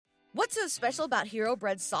What's so special about Hero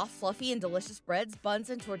Bread's soft, fluffy, and delicious breads, buns,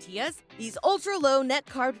 and tortillas? These ultra-low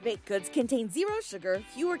net-carb baked goods contain zero sugar,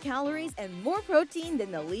 fewer calories, and more protein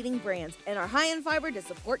than the leading brands, and are high in fiber to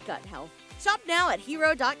support gut health. Shop now at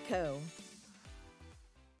hero.co.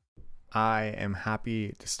 I am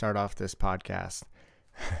happy to start off this podcast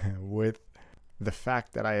with the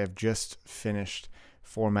fact that I have just finished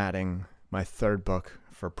formatting my third book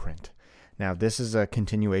for print. Now, this is a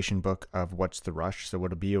continuation book of What's the Rush, so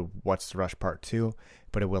it'll be a What's the Rush Part 2,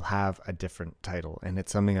 but it will have a different title, and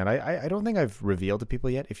it's something that I don't think I've revealed to people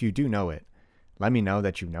yet. If you do know it, let me know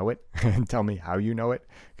that you know it, and tell me how you know it,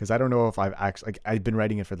 because I don't know if I've actually, I've been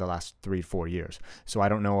writing it for the last 3-4 years, so I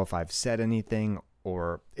don't know if I've said anything,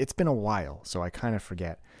 or it's been a while, so I kind of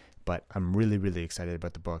forget, but I'm really, really excited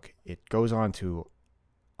about the book. It goes on to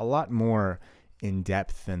a lot more in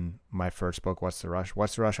depth than my first book, What's the Rush.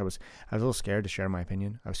 What's the Rush? I was a little scared to share my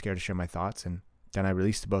opinion. I was scared to share my thoughts, and then I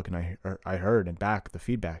released the book, and I heard and back the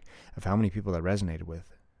feedback of how many people that resonated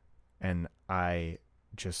with, and my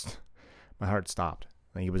heart stopped.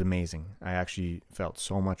 Like, it was amazing. I actually felt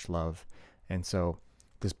so much love, and so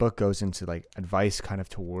this book goes into like advice kind of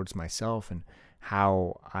towards myself and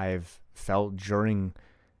how I've felt during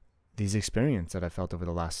these experiences that I felt over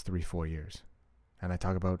the last 3-4 years, and I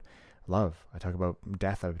talk about love. I talk about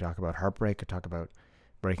death. I talk about heartbreak. I talk about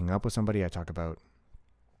breaking up with somebody. I talk about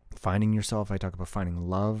finding yourself. I talk about finding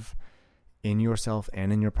love in yourself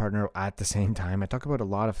and in your partner at the same time. I talk about a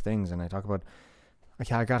lot of things, and I talk about,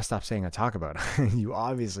 okay, I got to stop saying I talk about. You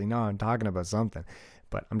obviously know I'm talking about something,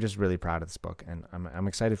 but I'm just really proud of this book, and I'm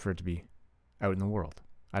excited for it to be out in the world.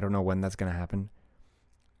 I don't know when that's going to happen.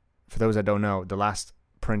 For those that don't know, the last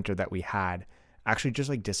printer that we had actually just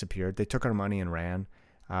like disappeared. They took our money and ran.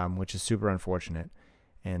 Which is super unfortunate,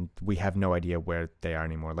 and we have no idea where they are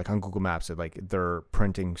anymore. Like on Google Maps, their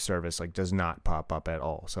printing service does not pop up at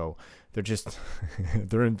all. So they're just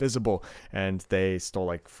they're invisible, and they stole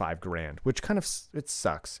like $5,000, which kind of it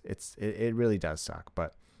sucks. It really does suck,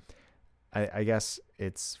 but I guess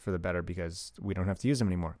it's for the better because we don't have to use them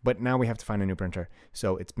anymore. But now we have to find a new printer,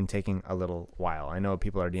 so it's been taking a little while. I know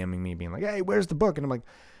people are DMing me being like, "Hey, where's the book?" And I'm like,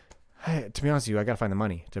 hey, to be honest with you, I got to find the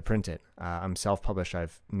money to print it. I'm self-published. I'm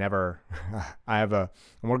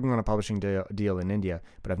working on a publishing deal in India,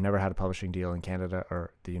 but I've never had a publishing deal in Canada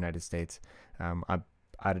or the United States.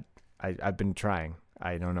 I've been trying.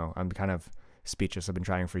 I don't know. I'm kind of speechless. I've been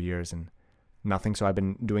trying for years and nothing. So I've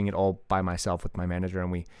been doing it all by myself with my manager,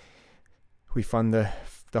 and we fund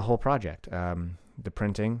the whole project. The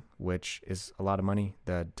printing, which is a lot of money,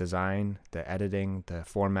 the design, the editing, the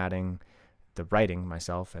formatting, the writing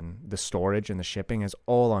myself, and the storage and the shipping is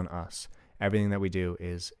all on us. Everything that we do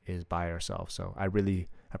is by ourselves. So I really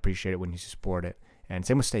appreciate it when you support it. And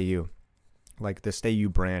same with Stay You. Like the Stay You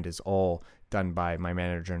brand is all done by my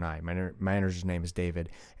manager and I. My manager's name is David,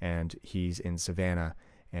 and he's in Savannah,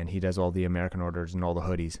 and he does all the American orders and all the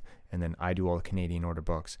hoodies. And then I do all the Canadian order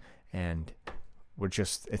books, and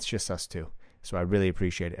it's just us two. So I really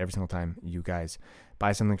appreciate it every single time you guys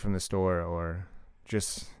buy something from the store or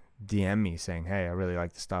just DM me saying, hey, I really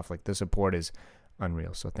like the stuff. Like, the support is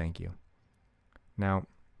unreal. So thank you. Now,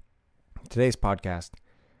 today's podcast,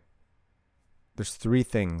 there's 3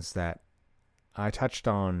 things that I touched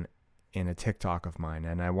on in a TikTok of mine,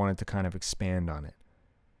 and I wanted to kind of expand on it.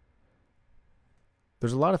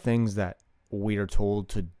 There's a lot of things that we are told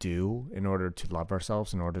to do in order to love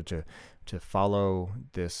ourselves, in order to follow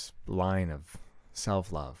this line of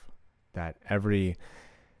self-love that every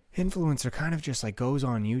influencer kind of just like goes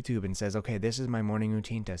on YouTube and says, okay, this is my morning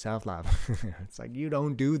routine to self-love. It's like, you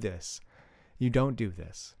don't do this. You don't do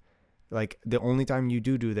this. Like, the only time you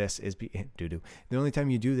do this is the only time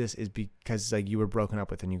you do this is because like you were broken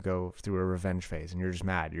up with and you go through a revenge phase and you're just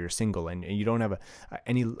mad. You're single and you don't have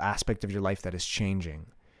any aspect of your life that is changing.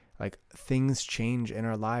 Like, things change in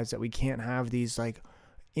our lives that we can't have these like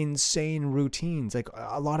insane routines. Like,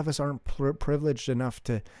 a lot of us aren't privileged enough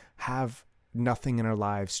to have nothing in our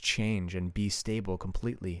lives change and be stable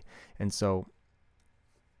completely. And so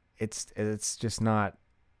it's just not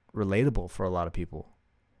relatable for a lot of people.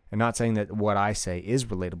 And not saying that what I say is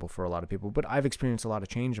relatable for a lot of people, but I've experienced a lot of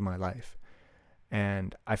change in my life.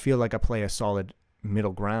 And I feel like I play a solid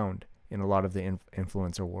middle ground in a lot of the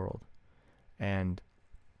influencer world. And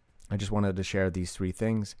I just wanted to share these 3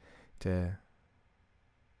 things to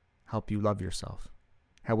help you love yourself.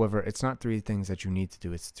 However, it's not 3 things that you need to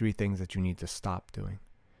do. It's 3 things that you need to stop doing.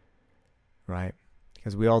 Right?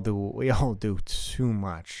 Because we all do too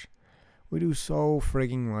much. We do so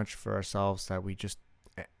frigging much for ourselves that we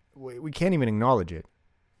can't even acknowledge it.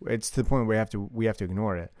 It's to the point where we have to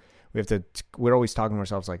ignore it. We're always talking to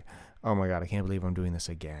ourselves like, oh my God, I can't believe I'm doing this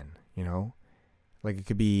again, you know? Like it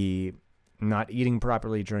could be not eating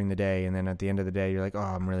properly during the day, and then at the end of the day, you're like, oh,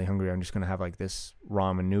 I'm really hungry. I'm just going to have like this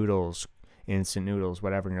ramen noodles, instant noodles,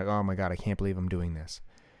 whatever. And you're like, oh my God, I can't believe I'm doing this.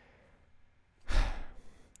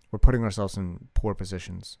 We're putting ourselves in poor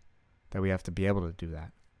positions that we have to be able to do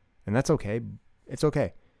that. And that's okay. It's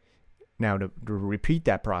okay. Now to repeat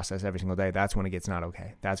that process every single day, that's when it gets not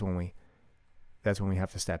okay. That's when we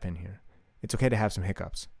have to step in here. It's okay to have some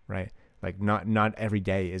hiccups, right? Like not every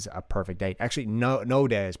day is a perfect day. Actually, no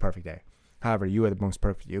day is a perfect day. However, you are the most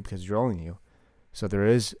perfect you because you're only you. So there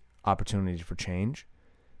is opportunity for change.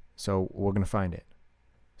 So we're going to find it.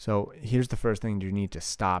 So here's the first thing you need to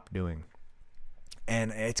stop doing.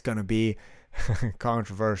 And it's going to be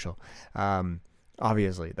controversial.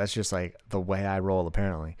 Obviously, that's just like the way I roll,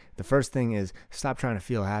 apparently. The first thing is stop trying to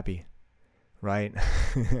feel happy, right?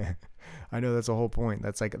 I know that's the whole point.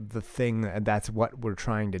 That's like the thing, that's what we're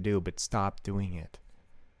trying to do, but stop doing it.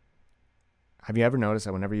 Have you ever noticed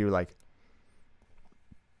that whenever you like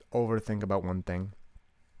overthink about one thing,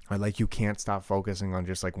 or like you can't stop focusing on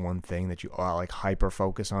just like one thing, that you like hyper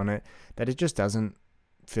focus on it, that it just doesn't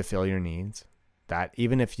fulfill your needs? That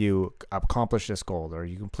even if you accomplish this goal or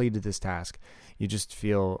you completed this task, you just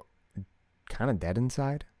feel kind of dead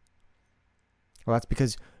inside? Well, that's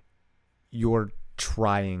because you're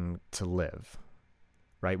trying to live,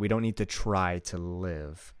 right? We don't need to try to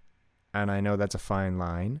live. And I know that's a fine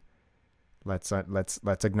line. Let's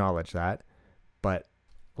acknowledge that. But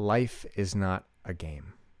life is not a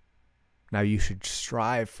game. Now, you should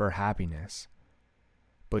strive for happiness,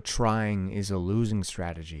 but trying is a losing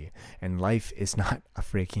strategy, and life is not a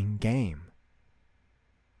freaking game.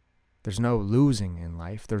 There's no losing in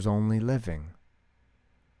life. There's only living.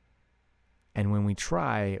 And when we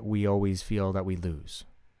try, we always feel that we lose.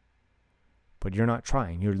 But you're not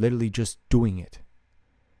trying. You're literally just doing it.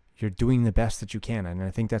 You're doing the best that you can. And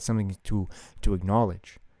I think that's something to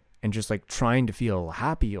acknowledge. And just like trying to feel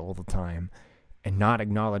happy all the time and not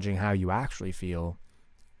acknowledging how you actually feel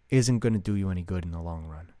isn't going to do you any good in the long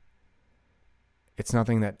run. It's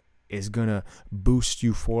nothing that is going to boost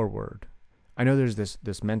you forward. I know there's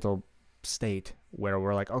this mental state where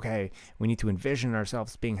we're like, okay, we need to envision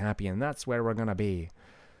ourselves being happy, and that's where we're going to be.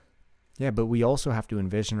 Yeah, but we also have to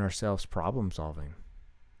envision ourselves problem solving.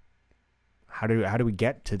 How do we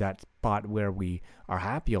get to that spot where we are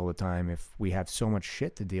happy all the time if we have so much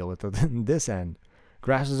shit to deal with on this end?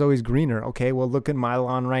 Grass is always greener. Okay, well, look at my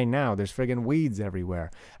lawn right now. There's friggin' weeds everywhere.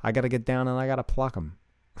 I got to get down and I got to pluck them.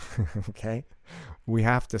 Okay? We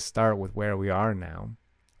have to start with where we are now.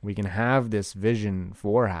 We can have this vision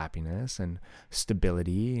for happiness and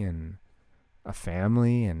stability and a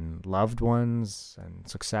family and loved ones and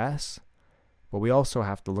success. But we also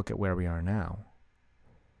have to look at where we are now.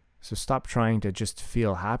 So stop trying to just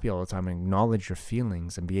feel happy all the time and acknowledge your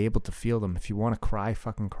feelings and be able to feel them. If you want to cry,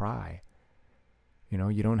 fucking cry. You know,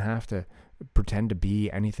 you don't have to pretend to be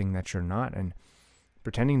anything that you're not. And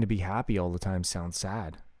pretending to be happy all the time sounds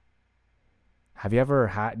sad. Have you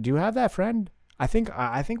ever do you have that friend? I think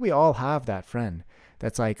we all have that friend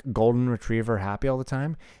that's like golden retriever happy all the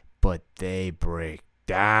time, but they break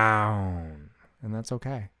down. And that's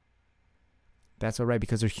okay. That's all right,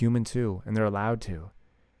 because they're human too, and they're allowed to.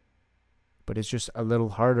 But it's just a little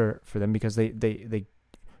harder for them because they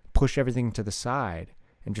push everything to the side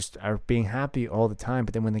and just are being happy all the time.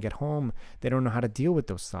 But then when they get home, they don't know how to deal with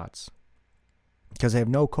those thoughts because they have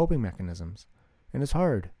no coping mechanisms. And it's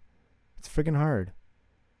hard. It's freaking hard.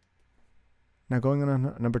 Now going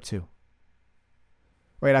on number 2.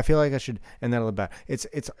 Wait, I feel like I should end that a little bit.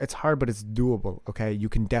 It's hard, but it's doable, okay? You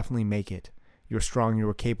can definitely make it. You're strong,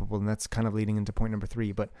 you're capable, and that's kind of leading into point number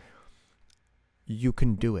 3. But you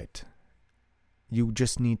can do it. You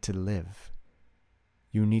just need to live.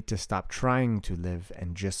 You need to stop trying to live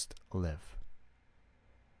and just live.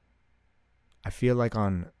 I feel like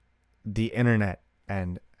on the internet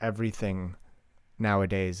and everything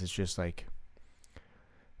nowadays is just like,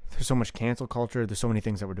 there's so much cancel culture. There's so many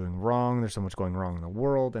things that we're doing wrong. There's so much going wrong in the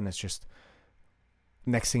world. And it's just,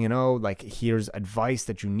 next thing you know, like, here's advice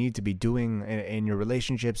that you need to be doing in your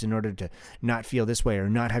relationships in order to not feel this way or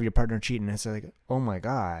not have your partner cheat. And it's like, oh my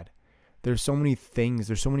God. There's so many things,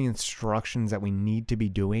 there's so many instructions that we need to be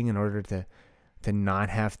doing in order to not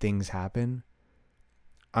have things happen.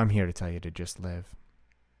 I'm here to tell you to just live.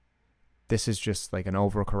 This is just like an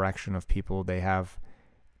overcorrection of people. They have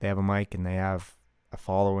a mic and they have a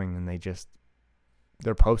following, and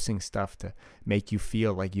they're posting stuff to make you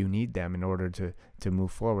feel like you need them in order to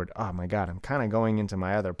move forward. Oh my God, I'm kind of going into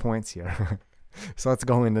my other points here. So let's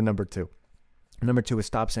go into number 2. Number 2 is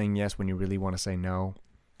stop saying yes when you really want to say no.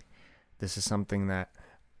 This is something that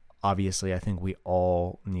obviously I think we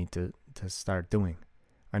all need to start doing.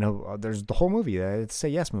 I know there's the whole movie, it's Say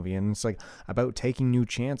Yes movie, and it's like about taking new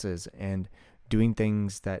chances and doing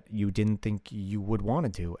things that you didn't think you would want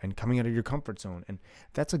to do and coming out of your comfort zone. And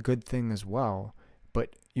that's a good thing as well.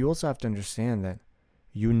 But you also have to understand that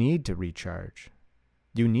you need to recharge.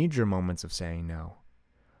 You need your moments of saying no.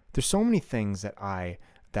 There's so many things that I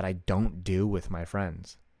don't do with my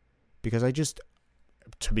friends because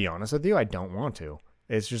to be honest with you, I don't want to.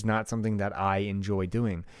 It's just not something that I enjoy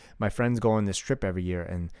doing. My friends go on this trip every year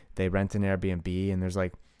and they rent an Airbnb and there's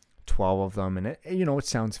like 12 of them. And it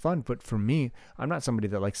sounds fun. But for me, I'm not somebody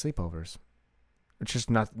that likes sleepovers. It's just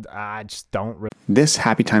not, I just don't really. This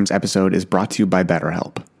Happy Times episode is brought to you by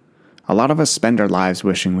BetterHelp. A lot of us spend our lives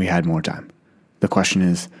wishing we had more time. The question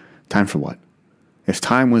is, time for what? If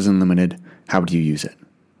time was unlimited, how would you use it?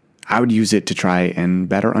 I would use it to try and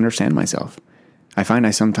better understand myself. I find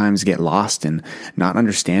I sometimes get lost in not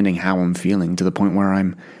understanding how I'm feeling to the point where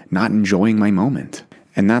I'm not enjoying my moment.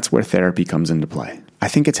 And that's where therapy comes into play. I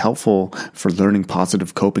think it's helpful for learning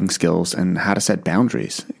positive coping skills and how to set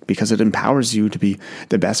boundaries because it empowers you to be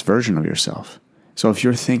the best version of yourself. So if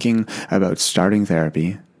you're thinking about starting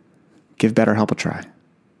therapy, give BetterHelp a try.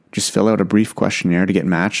 Just fill out a brief questionnaire to get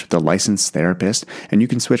matched with a licensed therapist, and you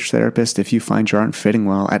can switch therapists if you find you aren't fitting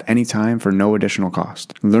well at any time for no additional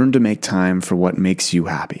cost. Learn to make time for what makes you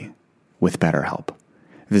happy with BetterHelp.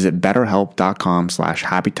 Visit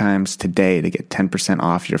betterhelp.com/happytimes today to get 10%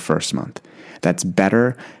 off your first month. That's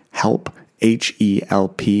BetterHelp,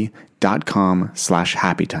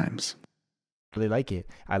 HELP.com/happytimes. Really like it.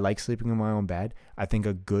 I like sleeping in my own bed. I think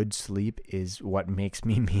a good sleep is what makes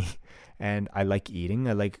me me. And I like eating.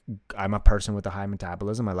 I'm a person with a high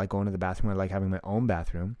metabolism. I like going to the bathroom. I like having my own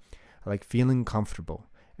bathroom. I like feeling comfortable.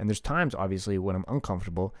 And there's times, obviously, when I'm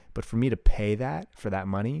uncomfortable. But for me to pay for that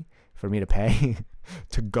money, for me to pay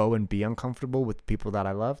to go and be uncomfortable with people that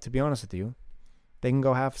I love, to be honest with you, they can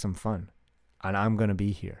go have some fun. And I'm going to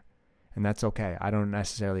be here. And that's okay. I don't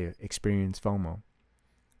necessarily experience FOMO.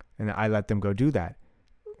 And I let them go do that.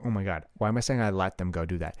 Oh my God. Why am I saying I let them go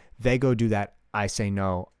do that? They go do that. I say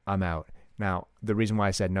no, I'm out. Now, the reason why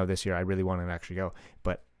I said no this year, I really wanted to actually go,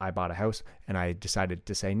 but I bought a house and I decided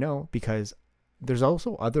to say no because there's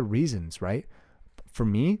also other reasons, right? For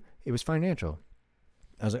me, it was financial.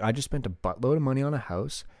 I was like, I just spent a buttload of money on a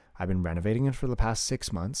house. I've been renovating it for the past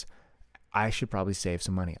 6 months. I should probably save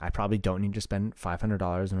some money. I probably don't need to spend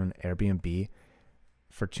 $500 on an Airbnb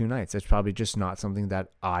for 2 nights. It's probably just not something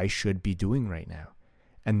that I should be doing right now.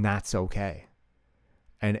 And that's okay.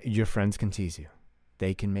 And your friends can tease you.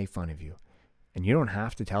 They can make fun of you. And you don't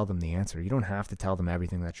have to tell them the answer. You don't have to tell them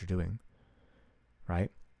everything that you're doing.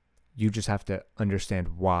 Right? You just have to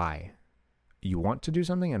understand why you want to do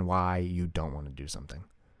something and why you don't want to do something.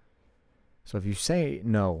 So if you say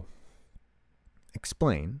no,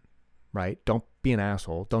 explain, right? Don't be an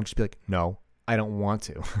asshole. Don't just be like, no, I don't want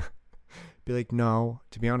to. Be like, no,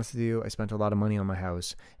 to be honest with you, I spent a lot of money on my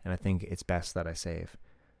house and I think it's best that I save.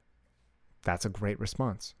 That's a great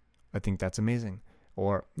response. I think that's amazing.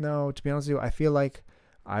 Or, no, to be honest with you, I feel like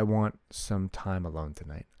I want some time alone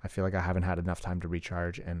tonight. I feel like I haven't had enough time to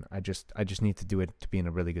recharge and I just need to do it to be in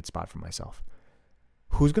a really good spot for myself.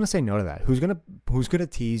 Who's going to say no to that? Who's going to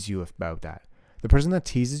tease you about that? The person that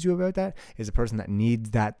teases you about that is the person that needs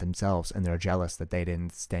that themselves and they're jealous that they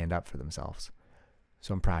didn't stand up for themselves.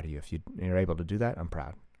 So I'm proud of you. If you're able to do that, I'm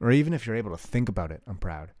proud. Or even if you're able to think about it, I'm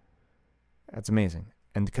proud. That's amazing.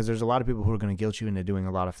 And because there's a lot of people who are going to guilt you into doing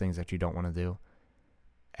a lot of things that you don't want to do.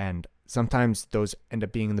 And sometimes those end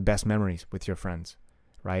up being the best memories with your friends,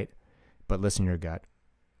 right? But listen to your gut.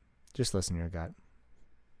 Just listen to your gut.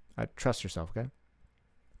 Trust yourself, okay?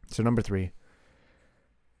 So number 3,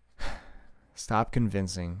 stop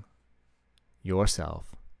convincing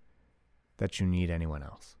yourself that you need anyone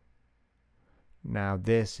else. Now,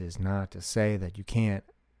 this is not to say that you can't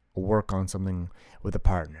work on something with a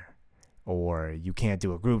partner, or you can't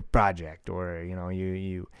do a group project, or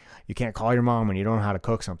you can't call your mom when you don't know how to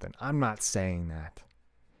cook something. I'm not saying that.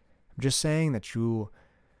 I'm just saying that you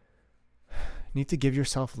need to give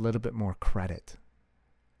yourself a little bit more credit.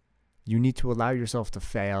 You need to allow yourself to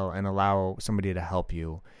fail and allow somebody to help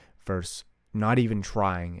you versus not even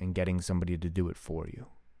trying and getting somebody to do it for you.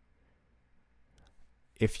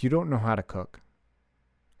 If you don't know how to cook,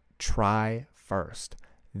 try first,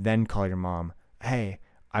 then call your mom. Hey,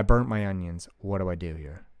 I burnt my onions. What do I do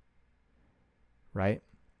here? Right?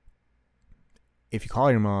 If you call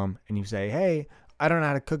your mom and you say, hey, I don't know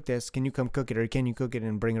how to cook this. Can you come cook it? Or can you cook it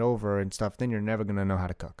and bring it over and stuff? Then you're never going to know how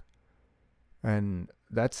to cook. And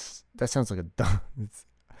that sounds like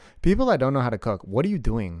People that don't know how to cook, what are you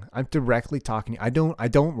doing? I'm directly talking to you. I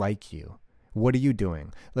don't like you. What are you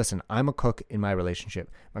doing? Listen, I'm a cook in my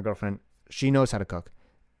relationship. My girlfriend, she knows how to cook.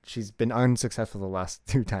 She's been unsuccessful the last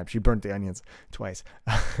 2 times. She burnt the onions twice.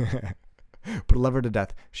 But I love her to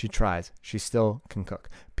death. She tries. She still can cook.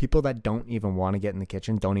 People that don't even want to get in the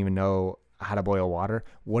kitchen, don't even know how to boil water,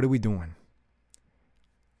 what are we doing?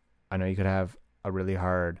 I know you could have a really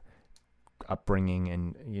hard upbringing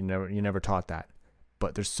and you never taught that.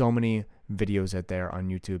 But there's so many videos out there on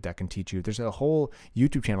YouTube that can teach you. There's a whole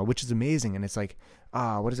YouTube channel, which is amazing. And it's like,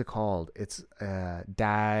 what is it called? It's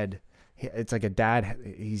dad. It's like a dad.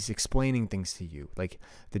 He's explaining things to you, like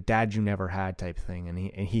the dad you never had type thing. And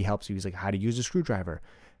he helps you. He's like, how to use a screwdriver,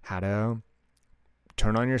 how to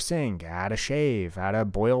turn on your sink, how to shave, how to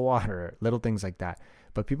boil water, little things like that.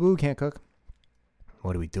 But people who can't cook,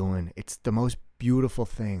 what are we doing? It's the most beautiful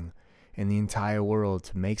thing in the entire world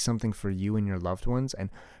to make something for you and your loved ones, and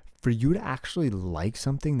for you to actually like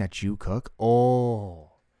something that you cook. To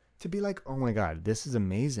be like, oh my God, this is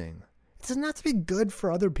amazing. It doesn't have to be good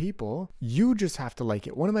for other people. You just have to like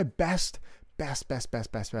it. One of my best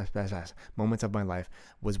moments of my life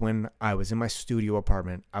was when I was in my studio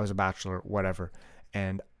apartment. I was a bachelor, whatever,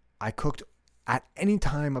 and I cooked at any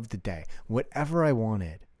time of the day, whatever I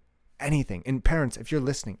wanted, anything. And parents, if you're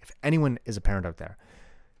listening, if anyone is a parent out there,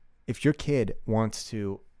 if your kid wants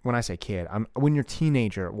to, when I say kid, when your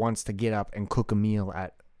teenager wants to get up and cook a meal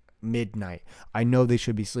at midnight, I know they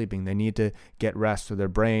should be sleeping. They need to get rest so their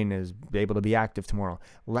brain is able to be active tomorrow.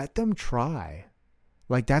 Let them try.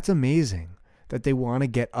 Like, that's amazing that they want to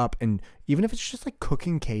get up, and even if it's just like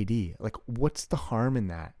cooking KD, like what's the harm in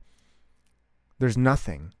that? There's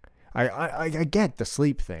nothing. I get the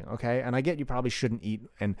sleep thing, okay? And I get you probably shouldn't eat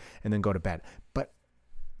and then go to bed. But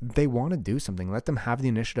they want to do something. Let them have the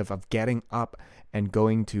initiative of getting up and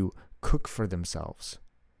going to cook for themselves.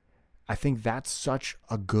 I think that's such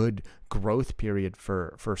a good growth period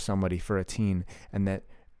for somebody, for a teen, and that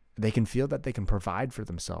they can feel that they can provide for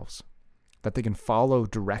themselves, that they can follow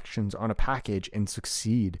directions on a package and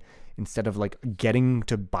succeed, instead of like getting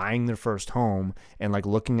to buying their first home and like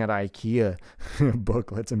looking at IKEA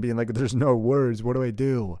booklets and being like, there's no words. What do I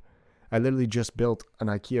do? I literally just built an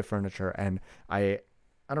IKEA furniture, and I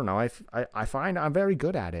don't know. I find I'm very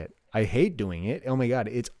good at it. I hate doing it. Oh my God,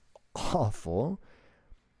 it's awful.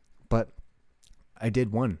 But I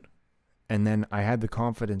did one, and then I had the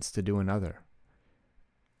confidence to do another.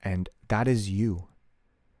 And that is you.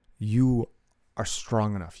 You are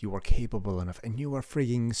strong enough. You are capable enough, and you are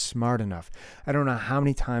freaking smart enough. I don't know how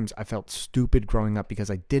many times I felt stupid growing up because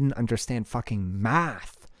I didn't understand fucking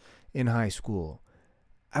math in high school.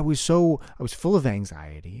 I was full of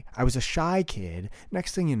anxiety. I was a shy kid.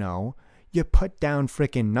 Next thing you know, you put down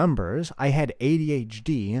freaking numbers. I had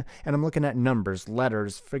ADHD, and I'm looking at numbers,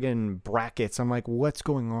 letters, friggin' brackets. I'm like, what's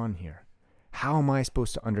going on here? How am I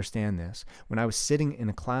supposed to understand this? When I was sitting in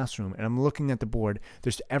a classroom and I'm looking at the board,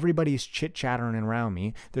 there's everybody's chit-chattering around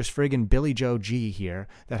me. There's friggin' Billy Joe G here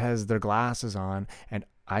that has their glasses on, and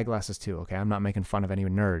eyeglasses too, okay? I'm not making fun of any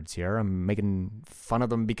nerds here. I'm making fun of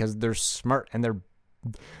them because they're smart, and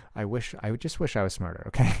I just wish I was smarter,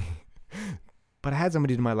 okay? But I had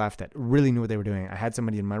somebody to my left that really knew what they were doing. I had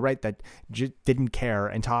somebody to my right that just didn't care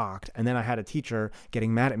and talked. And then I had a teacher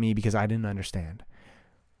getting mad at me because I didn't understand.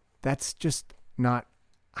 That's just not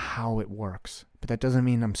how it works. But that doesn't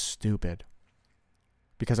mean I'm stupid.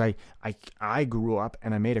 Because I grew up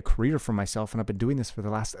and I made a career for myself, and I've been doing this for the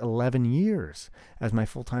last 11 years as my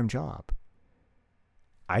full-time job.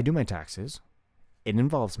 I do my taxes. It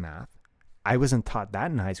involves math. I wasn't taught that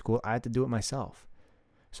in high school. I had to do it myself.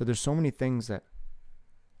 So there's so many things that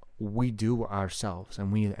we do ourselves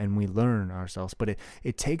and we learn ourselves, but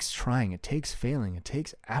it takes trying, it takes failing, it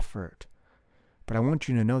takes effort. But I want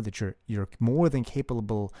you to know that you're more than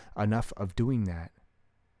capable enough of doing that.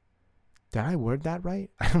 Did I word that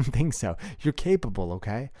right? I don't think so. You're capable,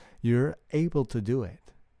 okay? You're able to do it.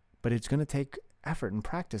 But it's going to take effort and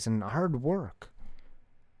practice and hard work.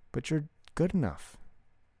 But you're good enough.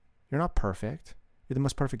 You're not perfect. You're the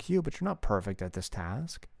most perfect you, but you're not perfect at this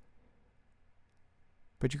task.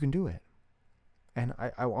 But you can do it. And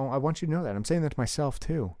I want you to know that. I'm saying that to myself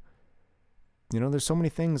too. You know, there's so many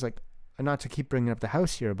things, like, not to keep bringing up the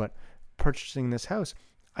house here, but purchasing this house,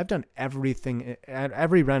 I've done everything,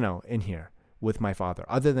 every reno in here with my father,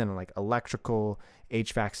 other than like electrical,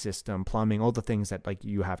 HVAC system, plumbing, all the things that like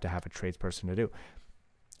you have to have a tradesperson to do.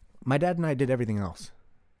 My dad and I did everything else.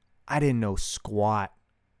 I didn't know squat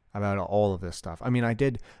about all of this stuff. I mean, I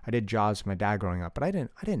did jobs with my dad growing up, but I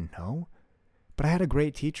didn't know. But I had a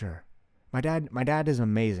great teacher. My dad is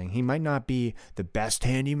amazing. He might not be the best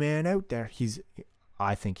handyman out there.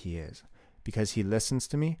 I think he is. Because he listens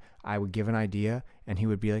to me, I would give an idea, and he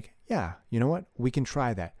would be like, yeah, you know what? We can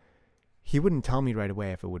try that. He wouldn't tell me right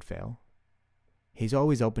away if it would fail. He's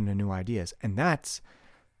always open to new ideas. And that's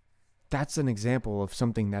an example of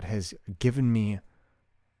something that has given me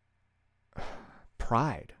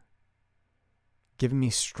pride, given me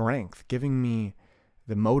strength, giving me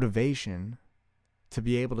the motivation to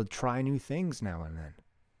be able to try new things now and then.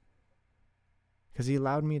 Because he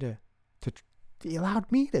allowed me to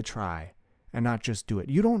try and not just do it.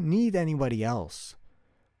 You don't need anybody else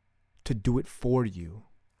to do it for you.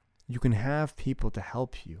 You can have people to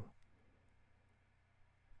help you.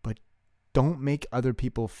 But don't make other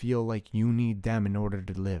people feel like you need them in order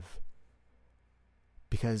to live.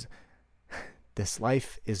 Because this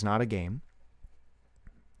life is not a game.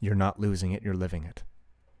 You're not losing it, you're living it.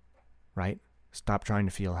 Right? Stop trying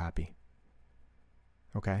to feel happy.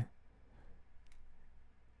 Okay?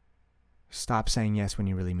 Stop saying yes when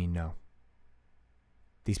you really mean no.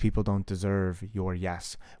 These people don't deserve your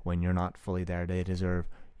yes when you're not fully there. They deserve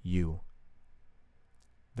you.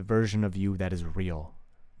 The version of you that is real,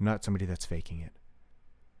 not somebody that's faking it.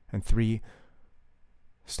 And 3,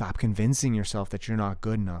 stop convincing yourself that you're not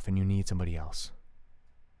good enough and you need somebody else.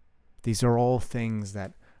 These are all things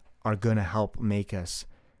that are going to help make us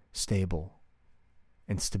stable.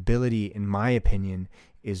 And stability, in my opinion,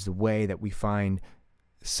 is the way that we find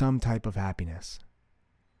some type of happiness.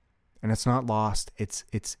 And it's not lost, it's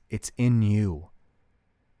in you.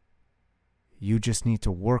 You just need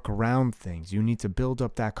to work around things. You need to build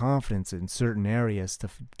up that confidence in certain areas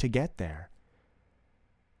to get there.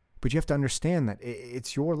 But you have to understand that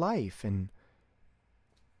it's your life and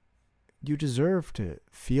you deserve to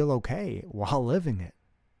feel okay while living it.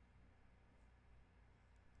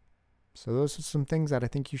 So those are some things that I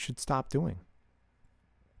think you should stop doing.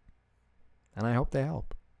 And I hope they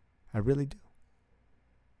help. I really do.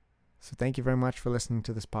 So thank you very much for listening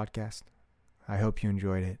to this podcast. I hope you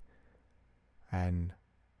enjoyed it. And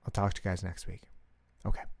I'll talk to you guys next week.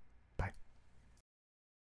 Okay. Bye.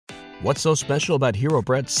 What's so special about Hero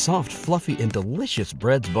Bread's soft, fluffy, and delicious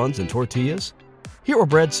breads, buns, and tortillas? Hero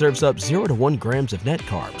Bread serves up 0 to 1 grams of net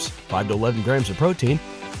carbs, 5 to 11 grams of protein,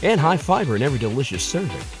 and high fiber in every delicious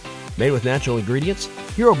serving. Made with natural ingredients,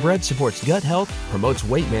 Hero Bread supports gut health, promotes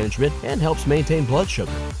weight management, and helps maintain blood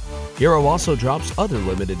sugar. Hero also drops other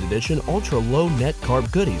limited edition ultra-low net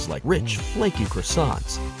carb goodies like rich, flaky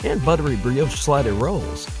croissants and buttery brioche slider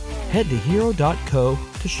rolls. Head to hero.co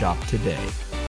to shop today.